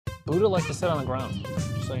Buddha likes to sit on the ground,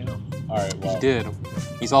 just so you know. All right, well. He did.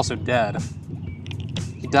 He's also dead.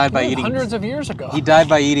 He died by eating... Hundreds of years ago. He died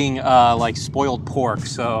by eating, like, spoiled pork,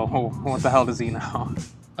 so what the hell does he know?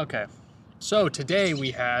 Okay. So today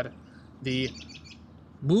we had the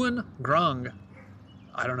Myungrang.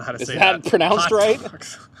 I don't know how to say that. Is that pronounced hot right?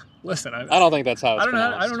 dogs. Listen, I don't think that's how it's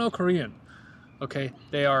pronounced. I don't know Korean. Okay,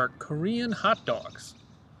 they are Korean hot dogs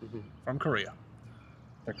from Korea.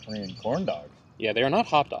 They're Korean corn dogs. Yeah, they are not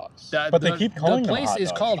hot dogs. But they keep calling them hot dogs. The place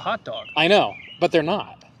is called Hot Dog. I know, but they're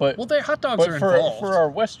not. But their hot dogs are involved. For our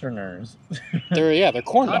Westerners, they're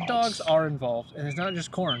corn dogs. Hot dogs are involved, and it's not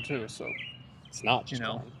just corn too. So it's not just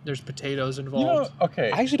corn. There's potatoes involved. Okay.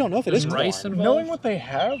 I actually don't know if it is rice corn. involved. Knowing what they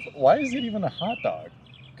have, why is it even a hot dog?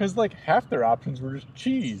 Because like half their options were just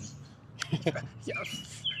cheese. Yeah.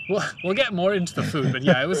 We'll get more into the food, but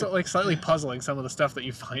yeah, it was like slightly puzzling some of the stuff that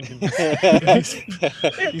you find in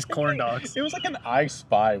these corn dogs. It was like an I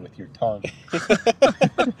Spy with your tongue.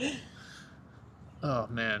 Oh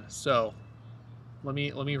man, so let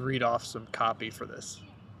me read off some copy for this,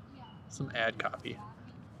 some ad copy.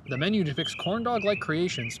 The menu depicts corn dog-like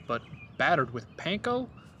creations, but battered with panko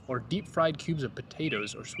or deep-fried cubes of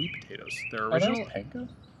potatoes or sweet potatoes. Their original panko?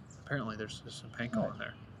 Apparently, there's some panko on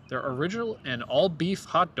there. Their original and all-beef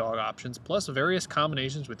hot dog options, plus various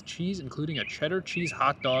combinations with cheese, including a cheddar cheese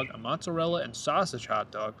hot dog, a mozzarella and sausage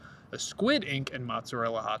hot dog, a squid ink and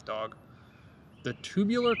mozzarella hot dog. The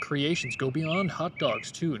tubular creations go beyond hot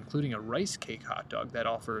dogs, too, including a rice cake hot dog that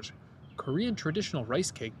offers Korean traditional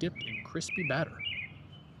rice cake dipped in crispy batter.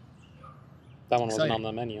 That one wasn't on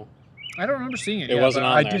the menu. I don't remember seeing it. It wasn't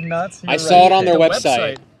on there. I did not see it. I saw it on their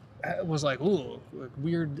website. It was like, ooh,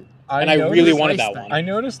 weird. And I really wanted that one. I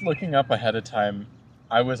noticed looking up ahead of time,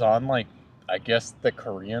 I was on like, I guess the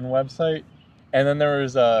Korean website, and then there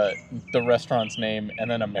was the restaurant's name,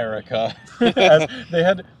 and then America. They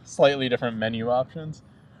had slightly different menu options.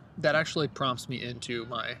 That actually prompts me into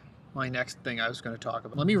my next thing I was going to talk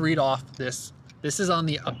about. Let me read off this. This is on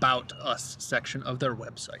the About Us section of their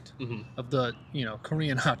website, of the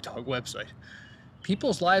Korean hot dog website.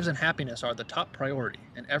 People's lives and happiness are the top priority,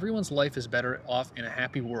 and everyone's life is better off in a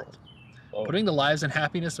happy world. Putting the lives and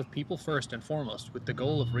happiness of people first and foremost, with the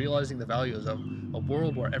goal of realizing the values of a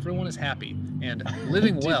world where everyone is happy and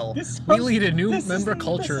living well, we lead a new member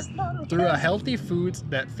culture through a healthy foods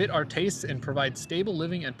that fit our tastes and provide stable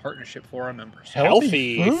living and partnership for our members.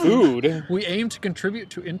 Healthy food? We aim to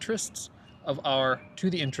contribute to the interests of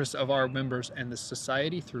our members and the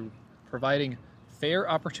society through providing fair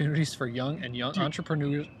opportunities for young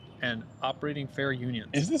entrepreneurs and operating fair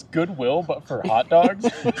unions. Is this Goodwill but for hot dogs?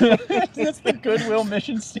 That's the Goodwill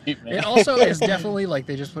mission statement. It also is definitely like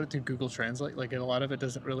they just put it through Google Translate. Like, and a lot of it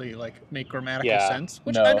doesn't really like make grammatical sense,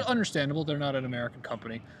 which is understandable. They're not an American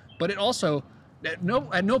company, but it also at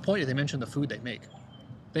no point did they mention the food they make.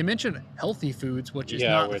 They mention healthy foods, which is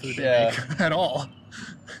not the food they make at all.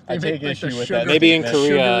 I take issue with that. Maybe in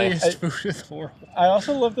Korea, food is horrible. I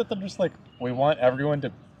also love that they're just like, we want everyone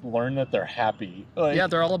to learn that they're happy. Like, yeah,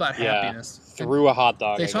 they're all about happiness. Through a hot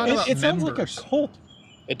dog. They talk about it sounds like a cult.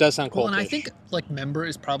 It does sound cultish. Well, and I think like member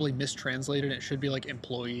is probably mistranslated. It should be like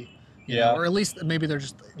employee. You know, or at least maybe they're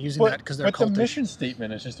just using that because they're cultish. But the mission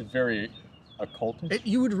statement is just very occultish.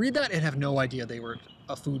 You would read that and have no idea they were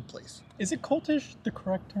a food place. Is it cultish the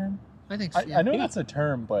correct term? I think so. I know that's a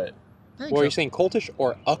term, but... Well, are you saying cultish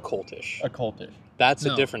or occultish? Occultish. That's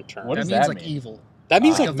a different term. What does that means mean? like evil. That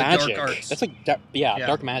means like magic. Dark arts. That's like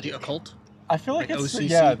dark magic. The occult. I feel like it's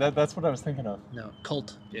OCC. That's what I was thinking of. No,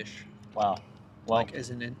 cult-ish. Wow. Well, like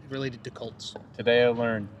as in related to cults. Today I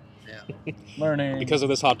learned. Yeah. Learning. Because of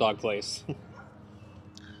this hot dog place.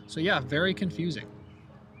 So yeah, very confusing.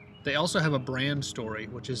 They also have a brand story,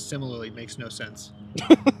 which is similarly makes no sense.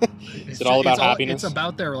 Is it all about happiness? It's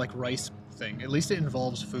about their like rice thing. At least it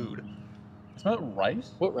involves food. It's about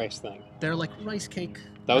rice? What rice thing? They're like rice cake.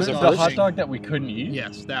 That was the hot dog that we couldn't eat?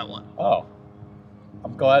 Yes, that one. Oh.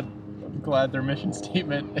 I'm glad their mission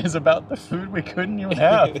statement is about the food we couldn't even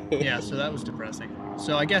have. Yeah, so that was depressing.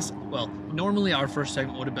 So I guess, well, normally our first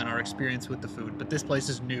segment would have been our experience with the food, but this place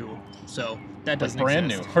is new, so that doesn't brand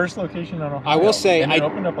exist. new. First location in Ohio. I will say, it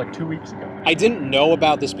opened up like 2 weeks ago. I didn't know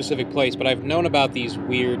about this specific place, but I've known about these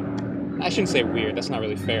weird, I shouldn't say weird, that's not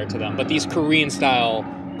really fair to them, but these Korean-style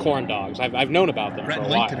corn dogs. I've known about them for a while.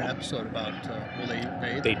 Brett linked an episode about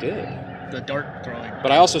They did. The dart throwing.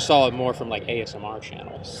 But I also saw it more from like ASMR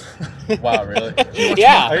channels. Wow, really?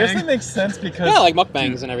 Yeah. I guess it makes sense because... Yeah, like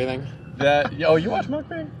mukbangs and everything. You watch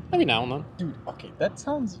mukbang? Every now and then. Dude, okay, that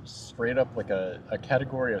sounds straight up like a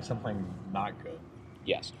category of something not good.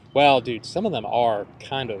 Yes. Well, dude, some of them are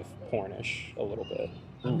kind of pornish a little bit.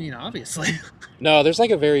 I mean, obviously. No, there's like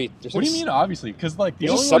a very. What do you mean, obviously? Because like the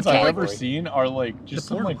There's only a ones I've ever subcategory. seen are like just The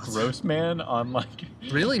some porn like ones. gross man on like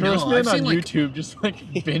Really? No, gross I've man on seen, like- YouTube just like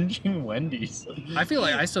binging Wendy's. I feel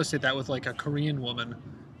like I associate that with like a Korean woman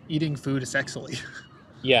eating food sexily.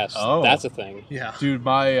 Yes, Oh. that's a thing. Yeah. Dude,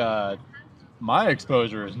 my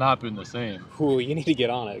exposure has not been the same. Ooh, you need to get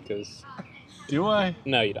on it because Do I?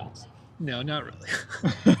 no, you don't. No, not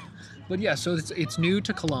really. But yeah, so it's new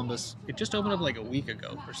to Columbus. It just opened up like a week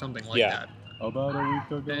ago or something like Yeah. that. About a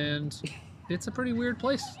week ago. And it's a pretty weird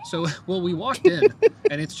place. So, well, we walked in,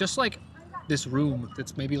 and it's just like this room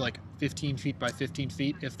that's maybe like 15 feet by 15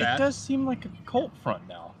 feet, if It that. does seem like a cult front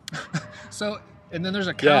now. So, and then there's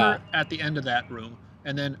a counter at the end of that room,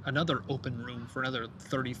 and then another open room for another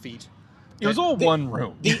 30 feet. It was all one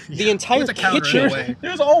room. The entire With a counter in kitchen. the way.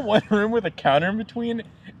 It was all one room with a counter in between,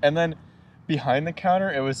 and then behind the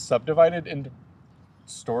counter, it was subdivided into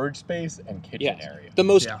storage space and kitchen Yes. area. The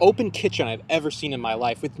most Yeah. open kitchen I've ever seen in my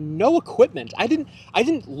life with no equipment. I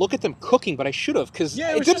didn't look at them cooking, but I should have because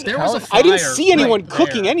Yeah, it was didn't. just There was a counter- I didn't fryer see anyone right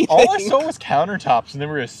cooking there. anything. All I saw was countertops, and they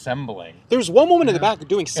were assembling. There was one woman in the Yeah. back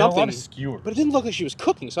doing And a lot something, of skewers. but it didn't look like she was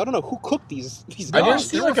cooking. So I don't know who cooked these I dogs. didn't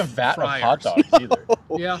see There like were a vat fryers. of hot dogs either.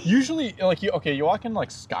 Yeah. Usually, like you walk in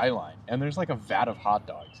like Skyline, and there's like a vat of hot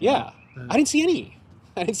dogs. Yeah, I didn't see any.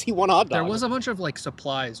 I didn't see one hot dog. There was a bunch of like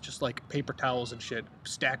supplies, just like paper towels and shit,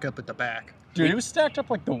 stack up at the back. Dude, it was stacked up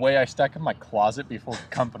like the way I stack up my closet before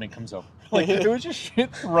company comes over. Like, it was just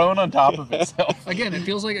shit thrown on top of itself. Again, it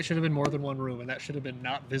feels like it should have been more than one room, and that should have been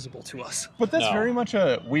not visible to us. But that's No. very much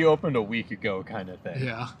a we opened a week ago kind of thing.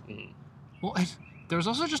 Yeah. Mhm. Well, there was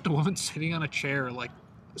also just a woman sitting on a chair, like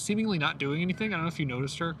seemingly not doing anything. I don't know if you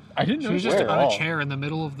noticed her. I didn't She know was just where on at a all. chair in the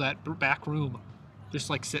middle of that back room, just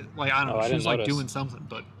like like I don't know. Oh, I she didn't was like notice. doing something,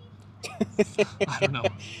 but I don't know.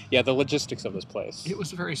 Yeah, the logistics of this place. It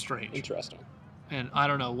was very strange, Interesting. and I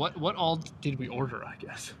don't know what all did we order. I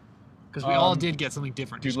guess because we all did get something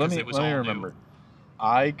different. Dude, just let 'cause me it was let me all remember. New.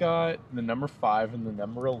 I got the number 5 and the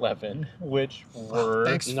number 11, which were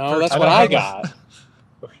Thanks. No, for that's I what don't I have got.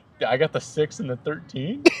 I got the 6 and the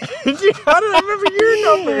 13. You gotta remember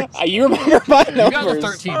your numbers. You remember my numbers. You got the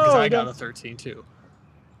 13 because Oh, I got a that's- 13 too.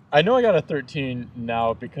 I know I got a 13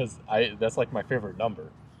 now because that's like my favorite number.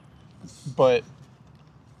 But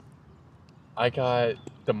I got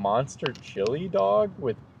the monster chili dog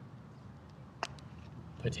with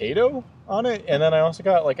potato on it, and then I also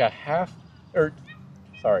got like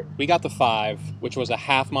We got the 5, which was a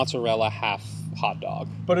half mozzarella, half hot dog.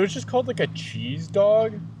 but it was just called like a cheese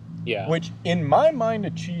dog, Yeah. which in my mind a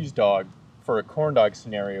cheese dog for a corn dog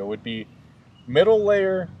scenario would be middle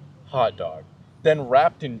layer hot dog, then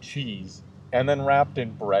wrapped in cheese, and then wrapped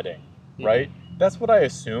in breading, right? That's what I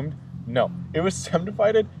assumed. No, it was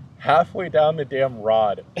subdivided halfway down the damn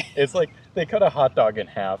rod. It's like they cut a hot dog in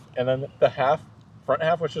half, and then the front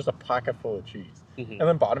half was just a pocket full of cheese, Mhm. and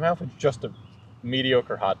then bottom half was just a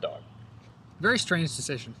mediocre hot dog. Very strange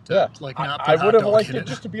decision to Yeah, like not. I put would hot have dog liked in it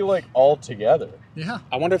just to be like all together. Yeah,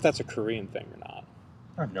 I wonder if that's a Korean thing or not.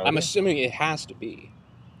 I don't know. I'm assuming it has to be.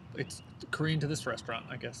 it's Korean to this restaurant,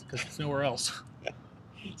 I guess, because it's nowhere else.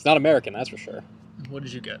 It's not American, that's for sure. What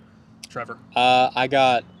did you get, Trevor? I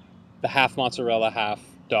got the half mozzarella, half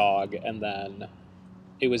dog, and then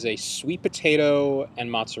it was a sweet potato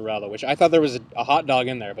and mozzarella, which I thought there was a hot dog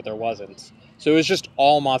in there, but there wasn't. So it was just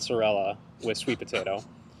all mozzarella with sweet potato.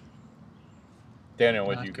 Daniel,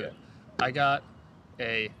 what'd Not you good. get? I got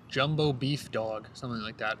a jumbo beef dog, something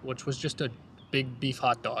like that, which was just a big beef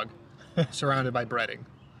hot dog surrounded by breading.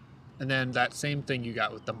 And then that same thing you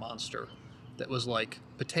got with the monster that was like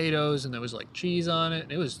potatoes and there was like cheese on it.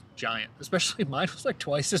 And it was giant. Especially mine was like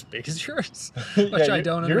twice as big as yours, which I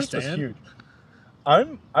don't yours was understand. huge.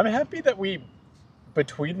 I'm happy that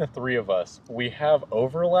between the three of us, we have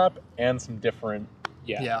overlap and some different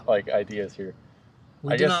Yeah. like ideas here.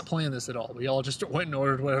 We I did guess- not plan this at all. We all just went and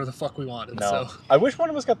ordered whatever the fuck we wanted. No, So I wish one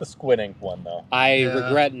of us got the squid ink one though, I Yeah.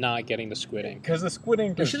 regret not getting the squid ink. because the squid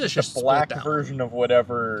ink We is should've just just a split black that one. version of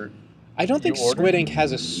whatever. I don't think You ordered? squid ink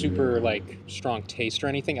has a super like strong taste or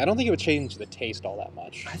anything. I don't think it would change the taste all that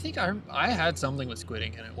much. I think I had something with squid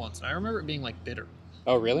ink in it once, and I remember it being like bitter.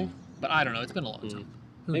 Oh, really? But I don't know. It's been a long time.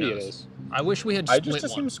 Who Maybe knows? it is. I wish we had I split just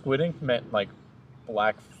one. assumed squid ink meant like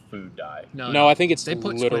black food dye. No, I think it's They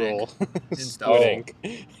put literal squid in stuff. squid Oh.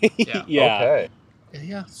 ink. Yeah. Yeah. Okay.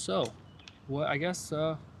 Yeah. So, what? I guess.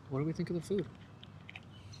 What do we think of the food?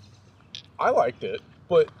 I liked it,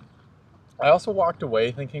 but I also walked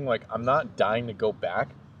away thinking like I'm not dying to go back,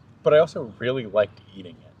 but I also really liked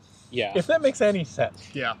eating it. Yeah. If that makes any sense.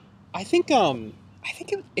 Yeah. I think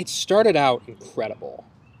it started out incredible.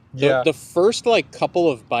 The first like couple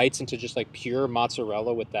of bites into just like pure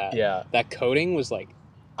mozzarella with that that coating was like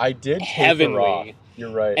I did heavenly.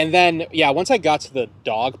 You're right. And then once I got to the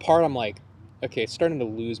dog part, I'm like, okay, it's starting to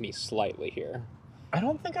lose me slightly here. I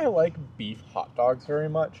don't think I like beef hot dogs very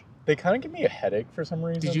much. They kind of give me a headache for some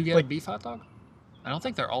reason. Did you get a beef hot dog? I don't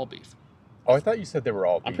think they're all beef. Oh, I thought you said they were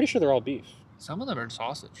all beef. I'm pretty sure they're all beef. Some of them are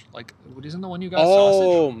sausage. Like, isn't the one you got sausage?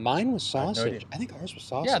 sausage? Mine was sausage. I think ours was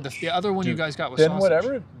sausage. Yeah, the other one you guys got was then sausage.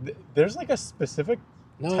 Whatever. There's like a specific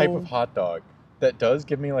type of hot dog that does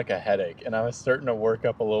give me like a headache, and I was starting to work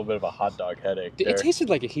up a little bit of a hot dog headache. It tasted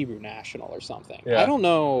like a Hebrew National or something. Yeah. I don't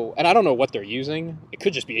know, and I don't know what they're using. It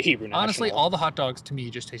could just be a Hebrew National. Honestly, all the hot dogs to me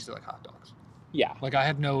just tasted like hot dogs. Yeah. Like, I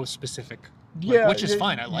have no specific... Yeah, which is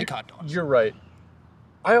fine. I like hot dogs. You're right.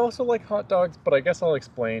 I also like hot dogs, but I guess I'll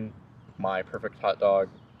explain my perfect hot dog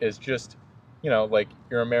is just, like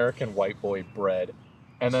your American white boy bread,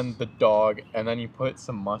 and then the dog, and then you put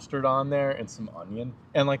some mustard on there and some onion.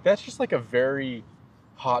 And like that's just like a very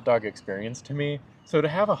hot dog experience to me. So to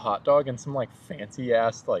have a hot dog and some like fancy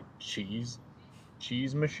ass like cheese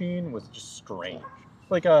machine was just strange.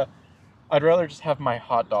 Like I'd rather just have my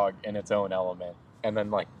hot dog in its own element and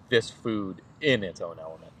then like this food in its own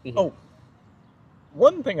element. Mm-hmm. Oh,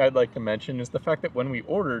 one thing I'd like to mention is the fact that when we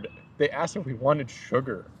ordered, they asked if we wanted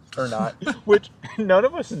sugar or not, which none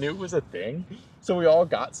of us knew was a thing. So we all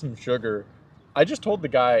got some sugar. I just told the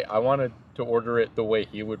guy I wanted to order it the way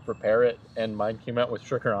he would prepare it, and mine came out with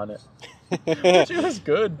sugar on it, which was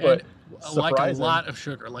good, but like a lot of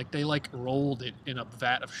sugar. Like they like rolled it in a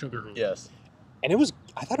vat of sugar. Yes. And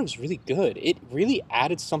I thought it was really good. It really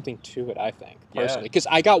added something to it, I think, personally. Because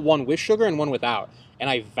I got one with sugar and one without, and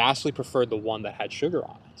I vastly preferred the one that had sugar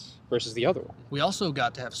on it versus the other one. We also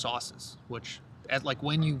got to have sauces, which,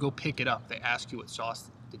 when you go pick it up, they ask you what sauce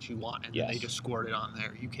that you want, and then they just squirt it on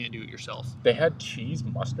there. You can't do it yourself. They had cheese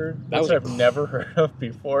mustard. That's what I've never heard of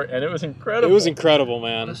before, and it was incredible. It was incredible,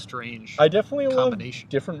 man. What a strange I definitely combination. love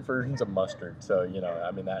different versions of mustard, so,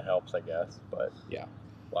 that helps, I guess, but... Yeah.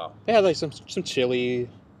 Wow. They had like some chili.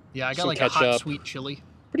 Yeah, I got some like ketchup. a hot sweet chili.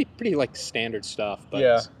 Pretty like standard stuff, but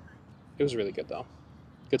it was really good though.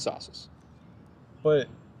 Good sauces. But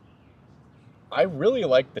I really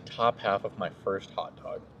liked the top half of my first hot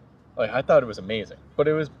dog. Like I thought it was amazing, but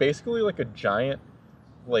it was basically like a giant,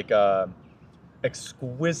 like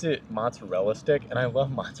exquisite mozzarella stick, and I love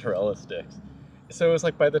mozzarella sticks. So it was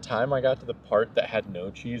like by the time I got to the part that had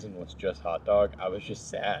no cheese and was just hot dog, I was just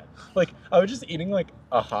sad. Like I was just eating like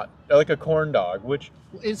a corn dog, which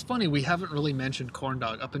it's funny we haven't really mentioned corn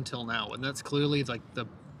dog up until now, and that's clearly like the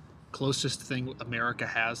closest thing America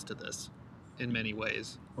has to this in many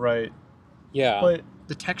ways. Right. Yeah. But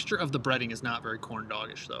the texture of the breading is not very corn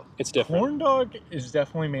doggish though. It's different. Corn dog is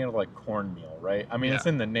definitely made of like cornmeal, right? I mean, it's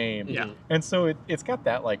in the name. Yeah. And so it's got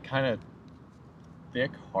that like kind of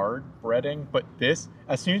thick, hard breading, but this,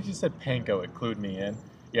 as soon as you said panko, it clued me in.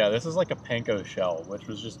 Yeah, this is like a panko shell, which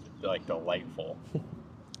was just like delightful.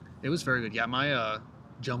 It was very good. Yeah, my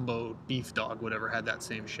jumbo beef dog, whatever, had that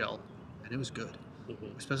same shell, and it was good,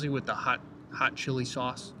 especially with the hot chili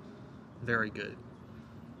sauce. Very good.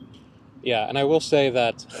 Yeah, and I will say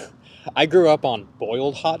that I grew up on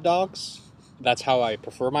boiled hot dogs. That's how I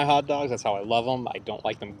prefer my hot dogs. That's how I love them. I don't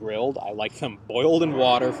like them grilled. I like them boiled in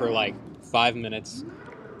water for like 5 minutes.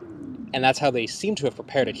 And that's how they seem to have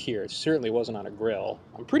prepared it here. It certainly wasn't on a grill.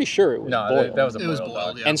 I'm pretty sure it was boiled. That was a boiled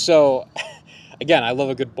dog. Yeah. And so, again, I love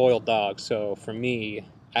a good boiled dog. So for me,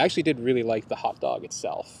 I actually did really like the hot dog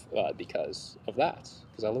itself because of that.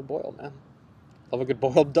 Because I love boiled, man. Love a good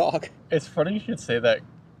boiled dog. It's funny you should say that.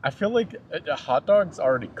 I feel like a hot dog's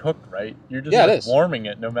already cooked, right? You're just warming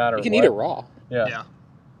it no matter what. You can eat it raw. Yeah.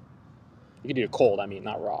 You can eat it cold,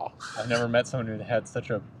 not raw. I've never met someone who had such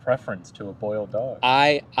a preference to a boiled dog.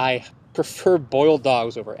 I prefer boiled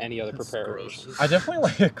dogs over any other preparation. I definitely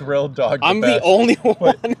like a grilled dog. I'm the only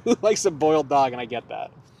one who likes a boiled dog, and I get that.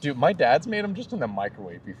 Dude, my dad's made them just in the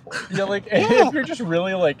microwave before. If you're just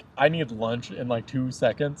really like, I need lunch in like 2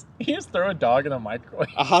 seconds, you just throw a dog in a microwave.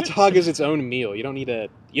 A hot dog is its own meal. You don't need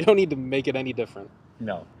to make it any different.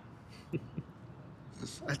 No.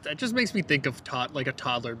 That just makes me think of like a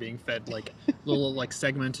toddler being fed like little like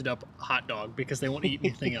segmented up hot dog because they won't eat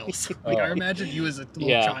anything else. I imagine you as a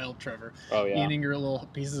little child, Trevor, eating your little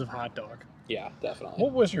pieces of hot dog. Yeah, definitely.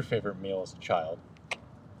 What was your favorite meal as a child?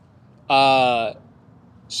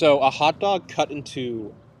 So a hot dog cut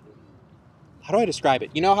into, how do I describe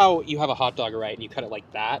it? You know how you have a hot dog, right, and you cut it like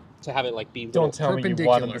that to have it like be Don't tell me you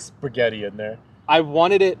wanted the spaghetti in there. I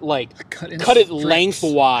wanted it like Cut cut it strips.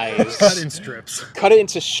 lengthwise. Cut in strips. Cut it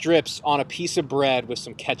into strips on a piece of bread with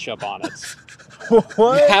some ketchup on it.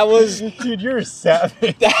 What? That was Dude, you're a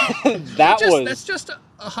savage. That's just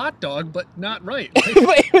a hot dog, but not right.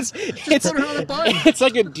 Like, But it's put it on a bun. it's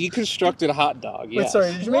like a deconstructed hot dog. Wait, Yes.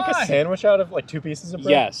 sorry, did you make Why? a sandwich out of like 2 pieces of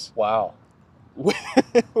bread? Yes. Wow.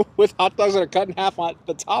 With hot dogs that are cut in half on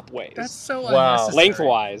the top ways. That's so Wow. unnecessary.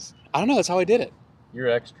 lengthwise. I don't know. That's how I did it. You're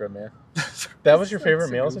extra, man. That was your That's favorite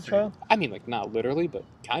so meal as a goofy. child? I mean, like not literally, but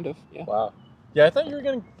kind of. Yeah. Wow. Yeah, I thought you were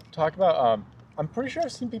going to talk about, I'm pretty sure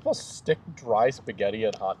I've seen people stick dry spaghetti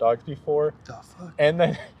in hot dogs before. The fuck? And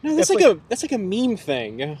then, No, that's it's that's like a meme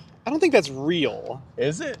thing. I don't think that's real.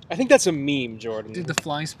 is it? I think that's a meme, Jordan. Did the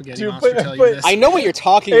flying spaghetti Dude, monster but- tell you but- this? I know what you're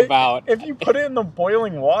talking about. If you put it in the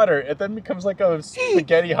boiling water, it then becomes like a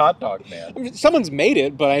spaghetti hot dog, man. I mean, someone's made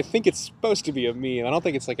it, but I think it's supposed to be a meme. I don't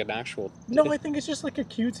think it's like an actual. No, I think it's just like a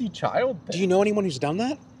cutesy child thing. Do you know anyone who's done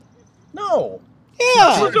that? No. Yeah.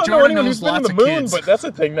 I don't know Jordan anyone knows who's been on lots the of moon, kids. but that's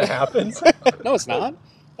a thing that happens. No, it's not.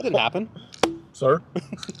 That didn't happen. Sir?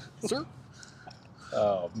 Sir,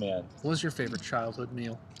 Oh, man. what was your favorite childhood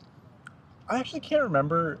meal? I actually can't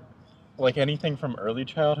remember like anything from early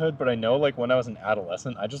childhood, but I know like when I was an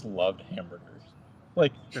adolescent, I just loved hamburgers.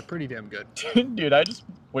 Like, They're pretty damn good. dude, I just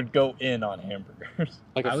would go in on hamburgers.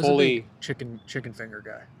 Like I a was a fully. big chicken finger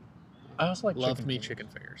guy. I also like Loved chicken me fingers. chicken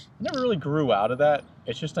fingers. I never really grew out of that.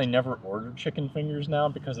 It's just I never ordered chicken fingers now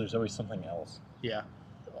because there's always something else. Yeah,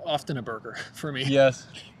 often a burger for me. Yes.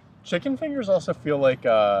 Chicken fingers also feel like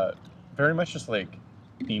very much just like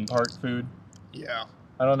theme park food. Yeah,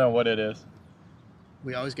 I don't know what it is.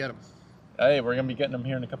 we always get them. Hey, we're gonna be getting them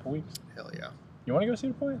here in a couple weeks. Hell yeah. You want to go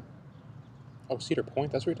Cedar Point? Oh, Cedar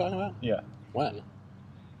Point. That's what you're talking about. Yeah. When?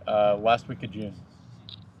 Last week of June.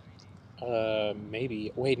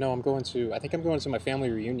 Maybe. Wait, no. I think I'm going to my family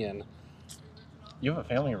reunion. You have a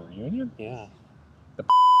family reunion? Yeah.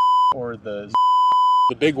 Or the...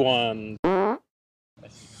 The big one.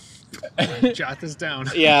 Jot this down.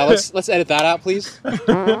 Yeah. Let's edit that out, please.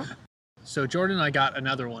 So Jordan and I got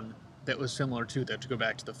another one that was similar to that, to go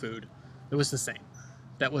back to the food. It was the same.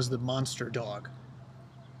 That was the monster dog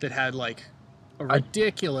that had like a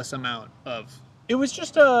ridiculous amount of It was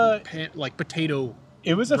just a... like potato.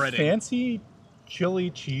 It was a breading. fancy chili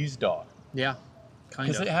cheese dog. Yeah, kind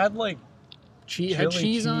Because of. it had like... Had chili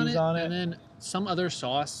cheese on cheese it, on it. and then some other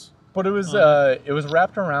sauce. But it was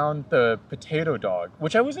wrapped around the potato dog,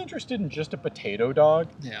 which I was interested in just a potato dog.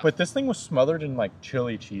 Yeah. But this thing was smothered in like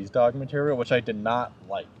chili cheese dog material, which I did not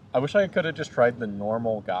like. I wish I could have just tried the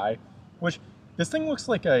normal guy, which this thing looks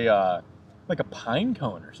like a pine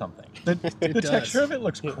cone or something. The does. texture of it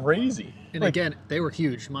looks crazy. And Like, again, they were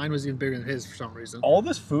huge. Mine was even bigger than his for some reason. all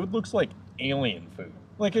this food looks like alien food.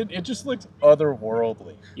 Like it just looks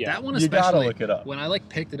otherworldly. Yeah. That one You especially. gotta look it up. When I like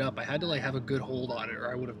picked it up, I had to like have a good hold on it,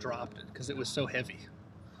 or I would have dropped it because it was so heavy.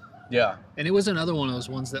 Yeah. And it was another one of those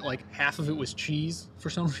ones that like half of it was cheese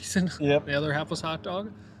for some reason. Yep. The other half was hot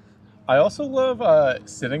dog. I also love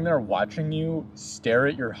sitting there watching you stare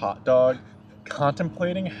at your hot dog,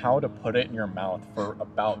 contemplating how to put it in your mouth for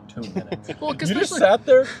about 2 minutes. Well, You just especially sat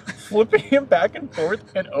there flipping it back and forth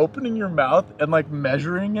and opening your mouth and like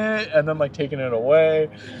measuring it and then like taking it away.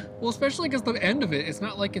 especially because the end of it, it's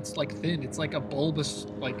not like it's like thin. It's like a bulbous,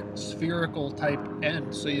 like spherical type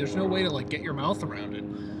end. So there's no way to like get your mouth around it.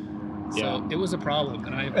 So Yeah. it was a problem,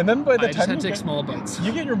 And then by the I just time had you to take get, small bites.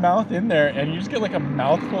 you get your mouth in there and you just get like a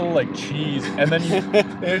mouthful of like cheese and then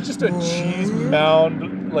it's just a cheese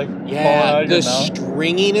mound like falling out Yeah. of The your mouth.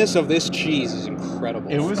 stringiness of this cheese is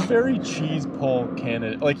incredible. It was very cheese pull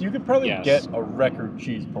candidate. Like you could probably Yes. get a record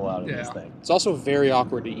cheese pull out of this Yeah. thing. It's also very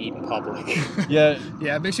awkward to eat in public. Yeah,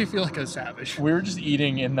 Yeah, it makes you feel like a savage. we were just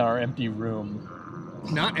eating in our empty room.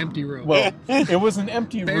 Not empty room. Well, it was an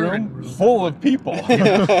empty Barren room room. full of people.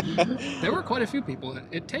 There were quite a few people.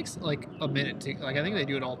 It takes like a minute to, like, I think they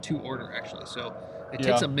do it all to order actually. So it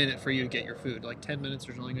takes Yeah. a minute for you to get your food, like 10 minutes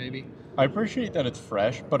or something maybe. I appreciate that it's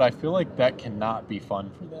fresh, but I feel like that cannot be fun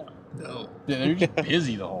for them. No. They're just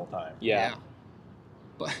busy the whole time. Yeah.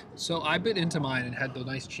 But so I bit into mine and had the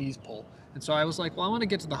nice cheese pull. And so I was like, well, I want to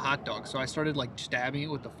get to the hot dog. So I started like stabbing it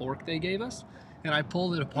with the fork they gave us, and I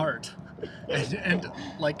pulled it apart and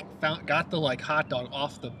like got the like hot dog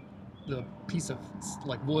off the piece of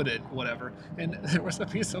like wood and whatever, and there was a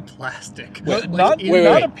piece of plastic. But like, not in-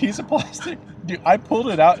 Wait. a piece of plastic. Dude, I pulled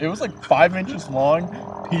it out. It was like 5 inches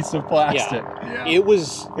long piece of plastic. Yeah. It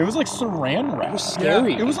was It was like saran wrap. It was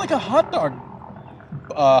scary. It was like a hot dog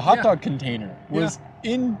Yeah. dog container was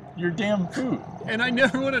in your damn food. And I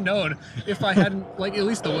never would have known if I hadn't, like, at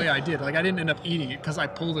least the way I did. Like, I didn't end up eating it because I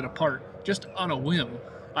pulled it apart just on a whim.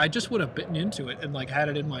 I just would have bitten into it and like had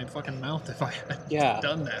it in my fucking mouth if I had Yeah.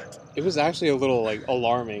 done that. It was actually a little like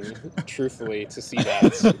alarming, truthfully, to see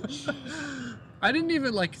that. I didn't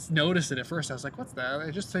even like notice it at first. I was like, "What's that?" I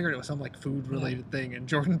just figured it was some like food-related thing, and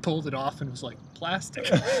Jordan pulled it off and was like, "Plastic."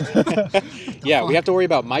 Yeah, we have to worry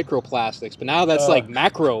about microplastics, but now that's like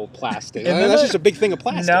macroplastic. And then That's just a big thing of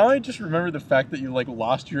plastic. Now I just remember the fact that you like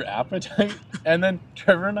lost your appetite, and then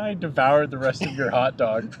Trevor and I devoured the rest of your hot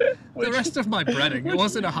dog. The rest of my breading. It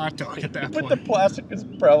wasn't a hot dog at that But point. the plastic is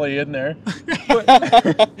probably in there. But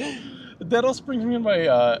that also brings me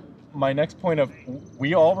to my next point of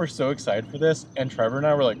we all were so excited for this, and Trevor and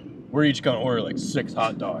I were like, we're each gonna order like 6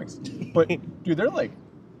 hot dogs. But dude, they're like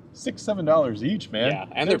 $6-7 each, man. Yeah,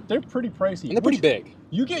 and they're pretty pricey. and they're pretty big.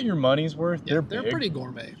 You get your money's worth. Yeah, they're they're pretty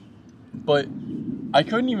gourmet. But I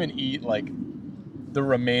couldn't even eat like the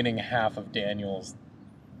remaining half of Daniel's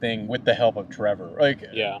thing with the help of Trevor. Like,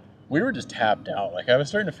 Yeah. we were just tapped out. Like, I was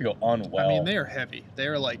starting to feel unwell. I mean, they are heavy. They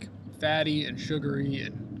are like fatty and sugary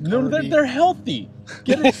and no, carby. they're healthy.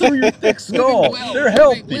 Get it through your thick skull. Living well, They're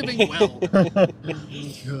healthy. Living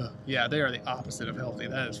well. Yeah, they are the opposite of healthy.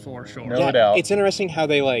 That is for sure. No doubt. It's interesting how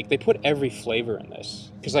they put every flavor in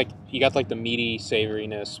this, because like you got like the meaty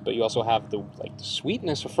savoriness, but you also have the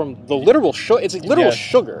sweetness from the literal sugar. It's like literal Yes.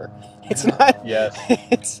 sugar. It's not. Yes.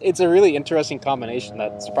 It's a really interesting combination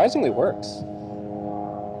that surprisingly works.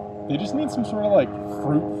 They just need some sort of like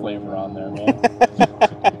fruit flavor on there, man.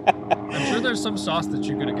 I'm sure there's some sauce that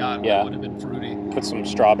you could have gotten Yeah. that would have been fruity. Put some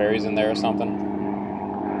strawberries in there or something.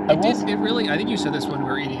 I It really, I think you said this when we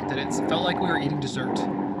were eating, that it felt like we were eating dessert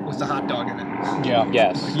with the hot dog in it. Yeah.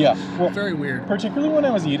 Yes. Yeah. Well, Very weird. particularly when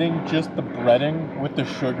I was eating just the breading with the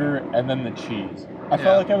sugar and then the cheese. I Yeah.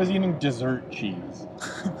 felt like I was eating dessert cheese.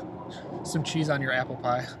 Some cheese on your apple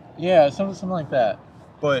pie. Yeah, something like that.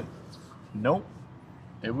 But nope,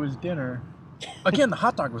 it was dinner. Again, the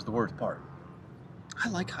hot dog was the worst part. I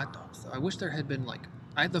like hot dogs, though. I wish there had been like,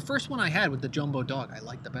 the first one I had with the jumbo dog, I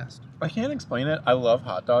liked the best. I can't explain it. I love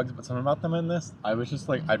hot dogs, but something about them in this, I was just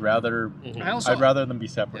like, I'd rather Mhm. I'd rather them be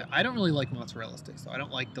separate. Yeah, I don't really like mozzarella sticks, though. I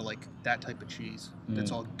don't like that type of cheese.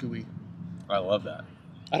 That's all gooey. I love that.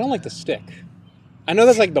 I don't like the stick. I know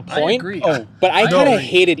that's like the I point. agree. Oh, But I I kind of agree.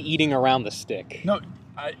 hated eating around the stick. No,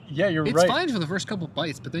 yeah, you're It's right. fine for the first couple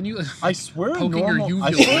bites, but then you I swear, poking your normal. I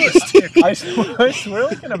uvula swear, with a stick. I swear,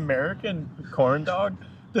 like an American corn dog,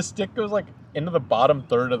 the stick goes like into the bottom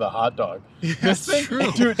third of the hot dog. That's This thing,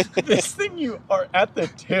 true. dude. This thing, you are at the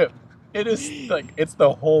tip. It is like it's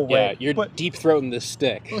the whole way. Yeah, you're but, deep throating this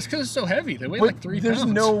stick. Well, it's because it's so heavy. They weigh but like 3 there's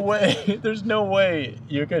pounds. no way. There's no way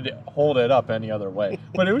you could hold it up any other way.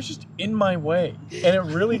 But it was just in my way, and it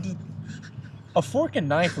really did. A fork and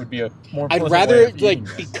knife would be a more. I'd pleasant rather way of like eating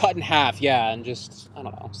be this. cut in half, yeah, and just I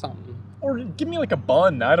don't know something. Or give me like a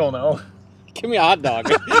bun. I don't know. Give me a hot dog.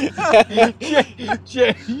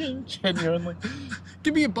 Genuinely.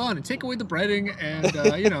 Give me a bun and take away the breading and,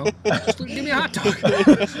 just give me a hot dog.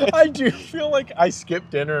 I do feel like I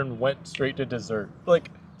skipped dinner and went straight to dessert. Like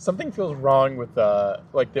something feels wrong with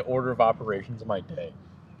like the order of operations of my day.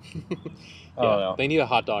 I don't know. They need a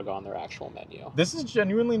hot dog on their actual menu. This is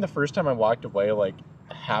genuinely the first time I walked away like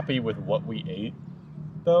happy with what we ate,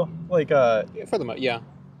 though. Like Yeah, for the yeah.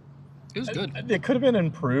 It was good. it could have been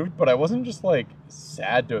improved, but I wasn't just like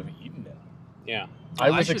sad to have eaten it. Yeah. I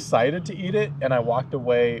I was should- excited to eat it, and I walked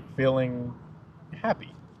away feeling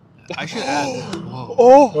happy. I should add. Whoa.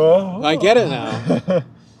 Oh, I get it now.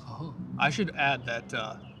 Oh, I should add that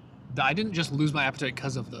I didn't just lose my appetite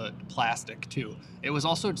because of the plastic too. It was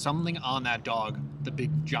also something on that dog, the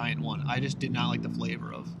big giant one. I just did not like the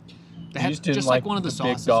flavor of. They You had just didn't just like like one of the the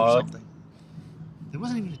big sauces or dog? something. There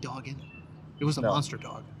wasn't even a dog in it. It was a No. monster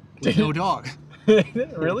dog with no dog.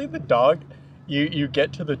 Really, the dog? You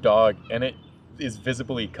get to the dog, and it is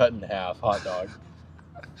visibly cut in half. Hot dog,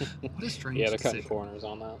 What a strange Yeah, they're cutting decision. corners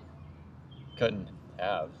on that. cut in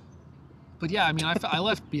half. But yeah, I mean, I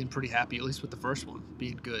left being pretty happy, at least with the first one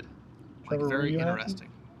being good, Trevor, were very you happy? interesting.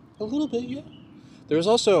 A little bit, yeah. There was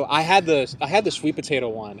also I had the sweet potato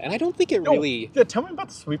one, and I don't think it really. Yeah, tell me about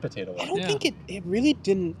the sweet potato I one. don't Yeah. think it really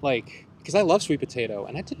didn't like because I love sweet potato,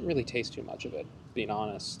 and I didn't really taste too much of it. Being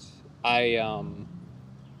honest,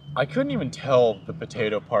 I couldn't even tell the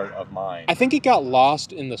potato part of mine. I think it got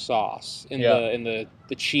lost in the sauce, in Yeah.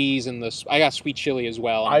 the cheese, and I got sweet chili as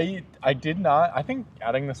well. I did not. I think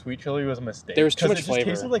adding the sweet chili was a mistake. There was too 'cause much it just flavor.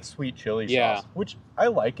 tasted like sweet chili Yeah. sauce, which I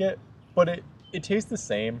like it, but it tastes the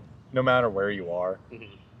same no matter where you are, Mhm.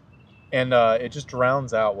 and it just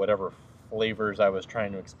drowns out whatever flavors I was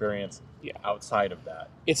trying to experience Yeah. outside of that.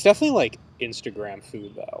 It's definitely like Instagram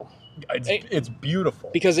food though, It's beautiful.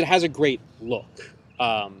 because it has a great look.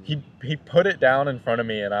 He put it down in front of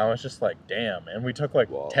me, and I was just like, damn. And we took like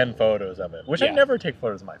 10 photos of it, which I never take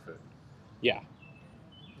photos of my food. Yeah.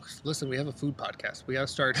 Listen, we have a food podcast. We gotta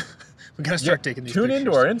start. We gotta start taking these. Tune pictures.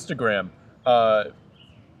 into our Instagram.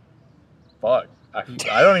 Fuck. I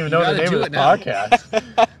don't even know the name of this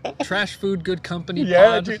podcast. Trash Food Good Company.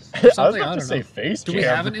 Yeah, pod, dude. or something. I was about to say Face Do Jam. we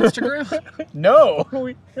have an Instagram? No,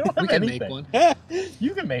 we don't have We can anything. make one.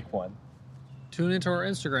 You can make one. Tune into our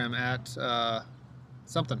Instagram at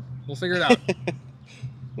something. We'll figure it out.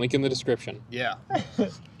 Link in the description. Yeah,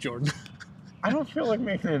 Jordan. I don't feel like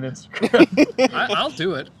making an Instagram. I'll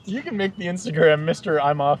do it. You can make the Instagram, Mr.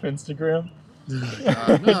 I'm off Instagram.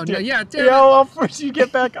 No, yeah, damn Yeah, I'll force you to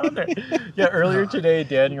get back on there. Yeah, earlier today,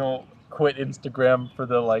 Daniel quit Instagram for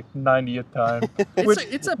the like 90th time.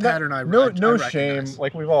 It's a pattern I no recognize. shame.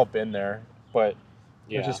 Like we've all been there, but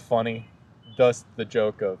it's just funny. Thus the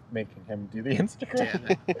joke of making him do the Instagram.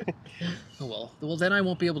 Damn it. Oh well, then I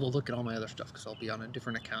won't be able to look at all my other stuff because I'll be on a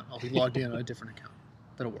different account. I'll be logged in on a different account.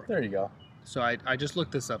 That'll work. There you go. So I just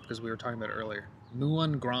looked this up because we were talking about it earlier.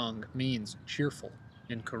 Myungrang means cheerful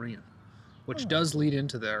in Korean, which does lead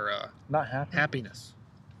into their not happy. happiness.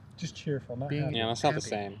 Just cheerful, not Being happy. Yeah, that's not the happy.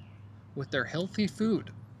 same. With their healthy food.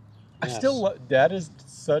 I still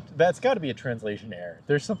that's got to be a translation error.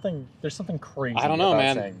 There's something crazy. I don't know, about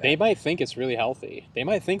man. saying that. They might think it's really healthy. They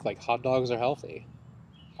might think like hot dogs are healthy.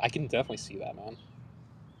 I can definitely see that, man.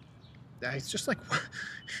 It's just like,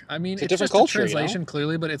 I mean, It's a it's different just culture, a you know? translation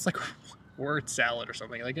clearly, but it's like word salad or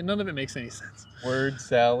something. Like none of it makes any sense. Word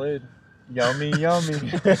salad, yummy, yummy.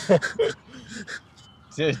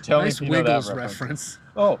 Tell Nice me if you know that Wiggles reference.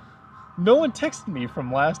 Oh, no one texted me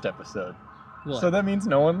from last episode, What? so that means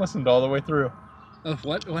no one listened all the way through.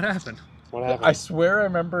 What happened? What happened? I swear I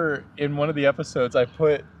remember in one of the episodes I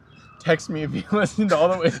put, text me if you listened all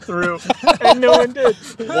the way through, and no one did.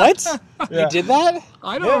 What? Yeah. You did that?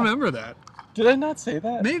 I don't remember that. Did I not say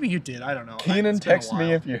that? Maybe you did. I don't know. Keenan, It's been a text me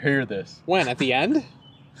while. if you hear this. When? At the end?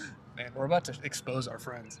 Man, we're about to expose our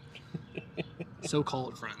friends.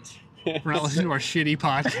 So-called friends. We're not listening to our shitty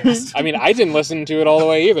podcast. I mean, I didn't listen to it all the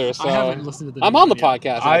way either, so I haven't listened to the I'm new on the one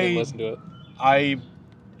yet. podcast. I didn't listen to it. I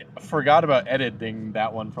forgot about editing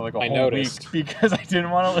that one for like a whole noticed. week because I didn't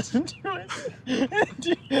want to listen to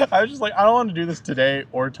it. I was just like, I don't want to do this today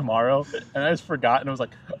or tomorrow, and I just forgot, and I was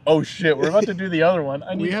like, oh shit, we're about to do the other one.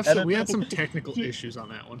 I need We to have edit we had this. some technical issues on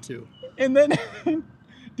that one too. And then,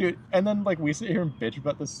 dude, and then like we sit here and bitch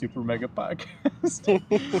about the super mega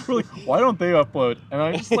podcast. We're like, why don't they upload? And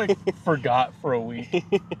I just like forgot for a week.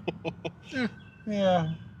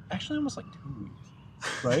 Yeah, actually, almost like 2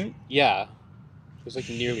 weeks, right? Yeah. It was like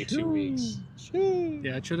nearly 2 weeks.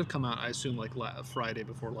 Yeah, it should have come out, I assume, like Friday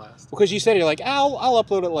before last. Because you said you're like, I'll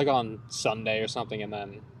upload it like on Sunday or something, and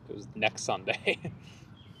then it was next Sunday.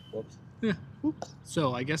 Whoops. Yeah.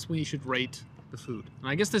 So I guess we should rate the food. And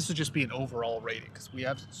I guess this would just be an overall rating because we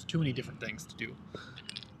have too many different things to do.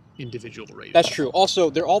 Individual ratings. That's true.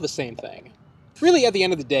 Also, they're all the same thing. Really, at the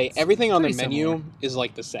end of the day, everything on the pretty menu similar. is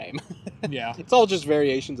like the same. Yeah. It's all just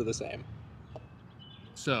variations of the same.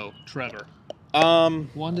 So, Trevor.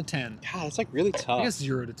 1 1 to 10. God, it's like really tough. I guess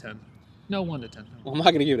 0 to 10. No, 1 to 10. Well, I'm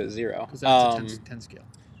not gonna give it a 0. Because that's a 10 scale.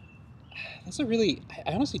 That's a really.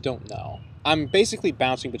 I honestly don't know. I'm basically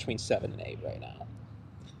bouncing between 7 and 8 right now.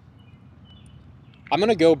 I'm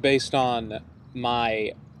gonna go based on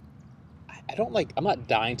my. I don't like. I'm not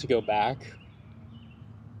dying to go back.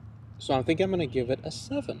 So I think I'm gonna give it a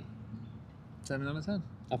 7. 7 out of 10.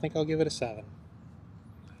 I think I'll give it a 7.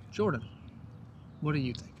 Jordan, what do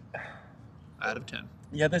you think? Out of 10.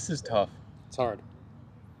 Yeah, this is tough. It's hard.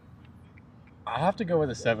 I have to go with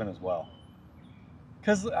a 7 as well.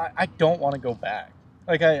 Because I don't want to go back.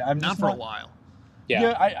 Like, I'm Not just for a while.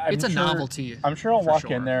 Yeah. I'm It's a sure, novelty. I'm sure I'll for walk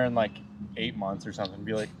sure. in there in like 8 months or something and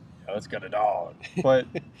be like, oh, it's got a dog. But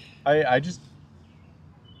I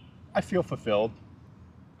feel fulfilled.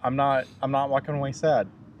 I'm not walking away sad.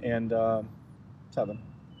 And 7.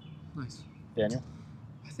 Nice. Daniel?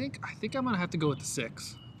 I think I'm gonna have to go with the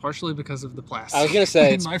 6, partially because of the plastic. I was gonna say,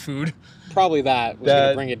 in it's my food, Probably that was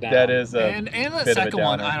gonna bring it down. That is a and the bit of a second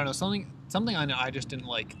one, downer. I don't know, something I know I just didn't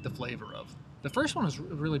like the flavor of. The first one was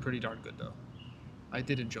really pretty darn good though. I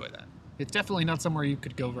did enjoy that. It's definitely not somewhere you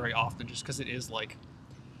could go very often, just because it is like,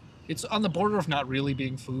 it's on the border of not really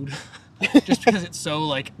being food, just because it's so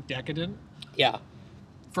like decadent Yeah.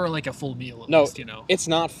 for like a full meal at No, least, you know. it's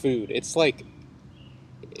not food. It's like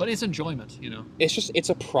But it's enjoyment, you know. it's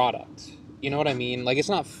a product. You know what I mean? Like it's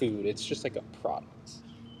not food. It's just like a product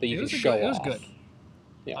that you It can was show good. It off. was good.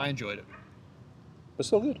 Yeah, I enjoyed it. but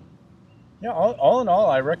still good. Yeah, all in all,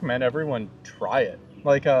 I recommend everyone try it.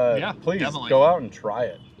 Like, Yeah, please definitely. go out and try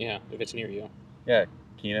it. Yeah, if it's near you. Yeah,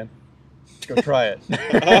 Keenan. Go try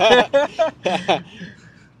it.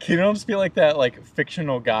 Keenan will just be like that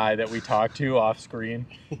fictional guy that we talk to off screen.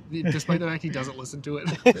 Despite the fact he doesn't listen to it.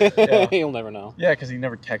 Yeah. He'll never know. Yeah, because he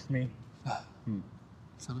never texts me.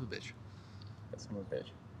 Son of a bitch. That's son of a bitch.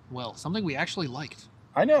 Well, something we actually liked.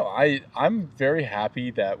 I know. I'm very happy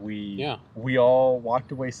that we all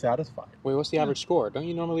walked away satisfied. Wait, what's the average score? Don't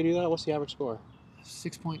you normally do that? What's the average score?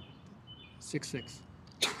 6.66.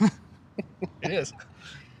 It is.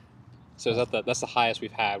 So is that's the highest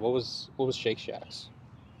we've had. What was Shake Shack's?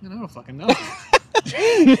 I don't fucking know.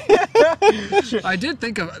 I did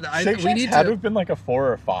think of. We need had to have been like a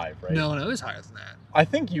 4 or 5, right? No, it was higher than that. I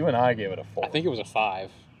think you and I gave it a 4. I think it was a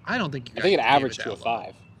 5. I don't think you. I think it averaged to a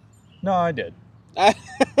 5. No, I did. No.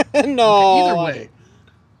 Okay, either way.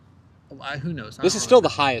 Who knows? This is still the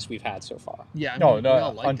highest we've had so far. Yeah. No,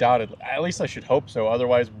 undoubtedly. At least I should hope so.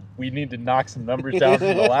 Otherwise, we need to knock some numbers down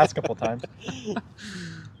from the last couple times.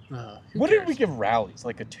 What did we give Rallies?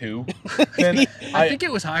 Like a 2? Then I think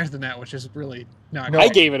it was higher than that, which is really not. No, I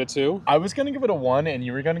gave it a 2. I was gonna give it a 1, and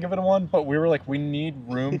you were gonna give it a 1, but we were like, we need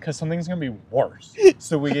room because something's gonna be worse.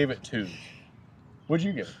 So we gave it 2. What'd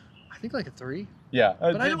you give it? I think like a 3. Yeah,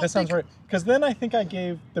 that sounds right. Because then I think I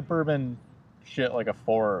gave the bourbon shit like a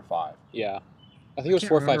 4 or 5. Yeah. I think it was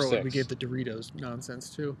 4, 5, 6. We gave the Doritos nonsense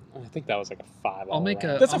too. I think that was like a 5.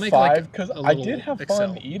 That's a 5 because I did have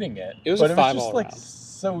fun eating it. It was but a 5 it was just all like around.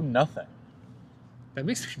 so nothing. That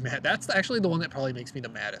makes me mad. That's actually the one that probably makes me the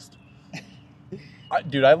maddest.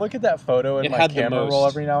 Dude, I look at that photo in my camera roll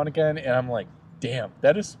most. every now and again, and I'm like, damn,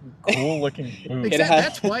 that is cool looking food.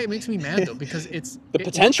 That's why it makes me mad though, because the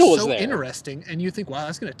potential is so there. Interesting, and you think, wow,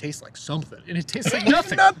 that's gonna taste like something, and it tastes like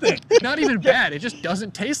nothing. Not even bad. It just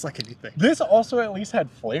doesn't taste like anything. This also at least had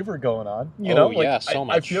flavor going on. You know, yeah, so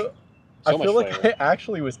much. I feel like flavor. I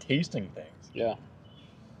actually was tasting things. Yeah.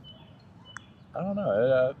 I don't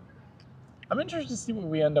know. I'm interested to see what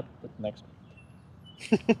we end up with next week.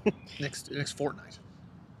 next fortnight.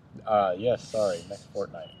 Yes, sorry, next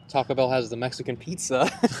fortnight. Taco Bell has the Mexican pizza.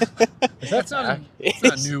 It's not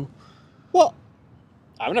new. Well,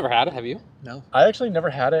 I've never had it. Have you? No. I actually never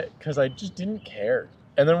had it because I just didn't care.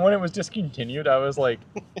 And then when it was discontinued, I was like,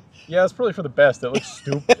 yeah, it's probably for the best. It looks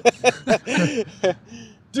stupid.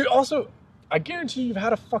 Dude, also, I guarantee you've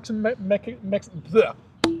had a fucking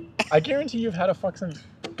I guarantee you've had a fucking...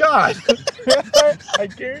 God! I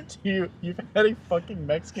guarantee you've had a fucking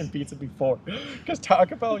Mexican pizza before. Because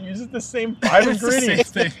Taco Bell uses the same 5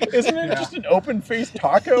 ingredients. Isn't it just an open-faced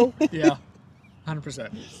taco? Yeah.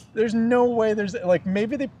 100%. There's no way there's... Like,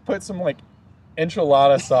 maybe they put some, like,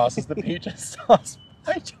 enchilada sauce as the pizza sauce.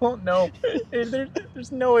 I don't know.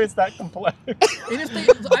 There's no way it's that complex. And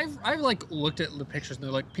if I've like looked at the pictures and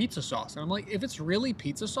they're like pizza sauce, and I'm like, if it's really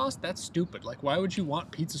pizza sauce, that's stupid. Like, why would you want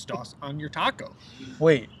pizza sauce on your taco?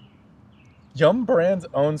 Wait, Yum Brands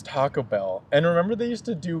owns Taco Bell, and remember they used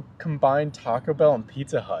to do combined Taco Bell and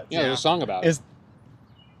Pizza Hut. Yeah, there's a song about it.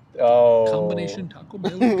 Combination Taco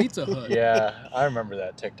Bell and Pizza Hut. Yeah, I remember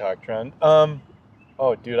that TikTok trend.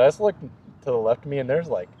 Oh, dude, I just looked to the left of me, and there's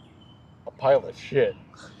like a pile of shit.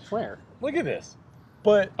 Where? Look at this.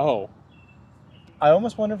 But I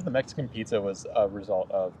almost wonder if the Mexican pizza was a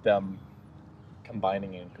result of them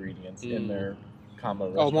combining ingredients in their combo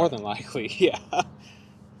restaurant. Oh, more than likely, yeah.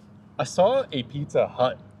 I saw a Pizza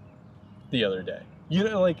Hut the other day. You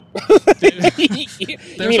know, like...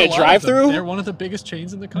 You mean a drive-through? They're one of the biggest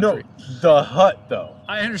chains in the country. No, the Hut, though.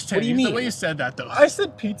 I understand. What do you mean? The way you said that, though. I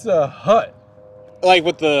said Pizza Hut. Like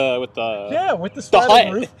with the Yeah, with the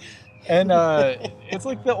sliding roof. And it's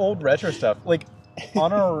like the old retro stuff. Like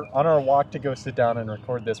on our walk to go sit down and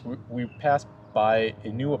record this, we passed by a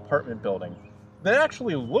new apartment building that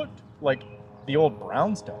actually looked like the old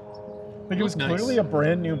brownstones. Like it was clearly a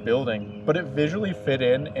brand new building, but it visually fit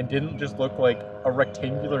in and didn't just look like a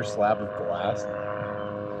rectangular slab of glass.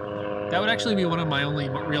 That would actually be one of my only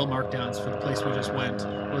real markdowns for the place we just went,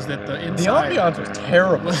 was that the inside... The ambiance was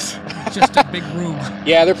terrible. Was just a big room.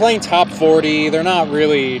 Yeah, they're playing top 40. They're not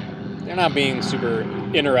being super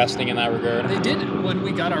interesting in that regard. They did, when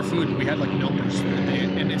we got our food, we had like numbers,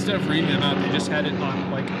 and instead of reading them out, they just had it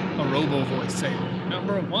on like a robo voice saying,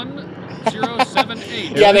 number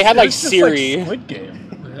 1078. Yeah, they had like Siri. Like Squid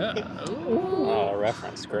Game. Yeah. Oh,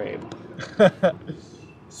 reference, great.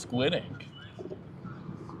 Squid Ink.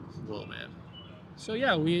 Whoa, man. So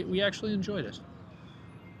yeah, we actually enjoyed it.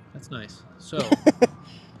 That's nice. So,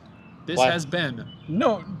 this has been...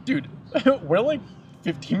 No, dude, we're like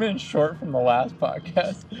 15 minutes short from the last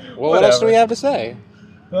podcast. Well, what else do we have to say?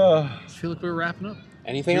 I feel like we're wrapping up.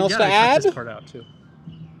 Anything else to add? add? This part out too.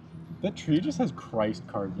 That tree just has Christ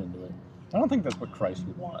carved into it. I don't think that's what Christ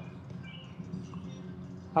would want.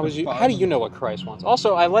 How do you know what Christ wants?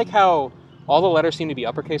 Also, I like how all the letters seem to be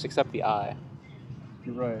uppercase except the I.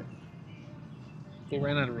 You're right. They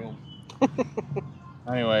ran out of room.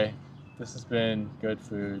 Anyway, this has been good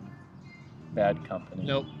food, bad company.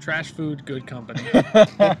 Nope. Trash food, good company.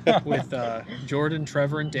 With Jordan,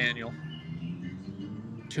 Trevor, and Daniel.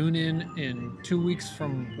 Tune in 2 weeks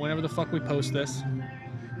from whenever the fuck we post this.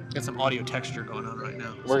 Got some audio texture going on right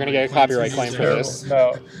now. We're gonna get a copyright claim for this.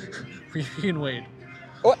 No. We can wait.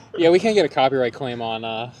 What? Yeah, we can't get a copyright claim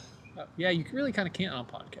on. Yeah, you really kind of can't on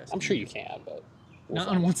podcasts. I'm sure you can, but not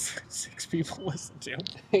on what 6 people listen to.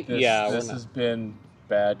 This has been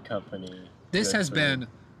bad company. This has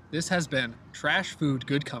been Trash Food,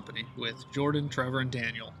 Good Company with Jordan, Trevor, and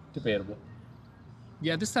Daniel. Debatable.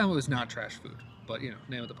 Yeah, this time it was not Trash Food, but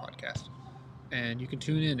name of the podcast. And you can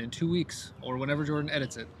tune in 2 weeks or whenever Jordan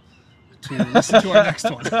edits it to listen to our next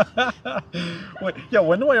one. Wait, yeah,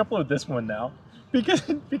 when do I upload this one now? Because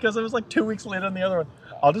it was like 2 weeks later than the other one.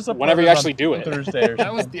 I'll just upload whenever you actually do it. Thursday or something.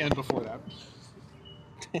 That was the end before that.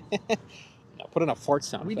 No, put in a fart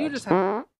sound. We effect. do just have.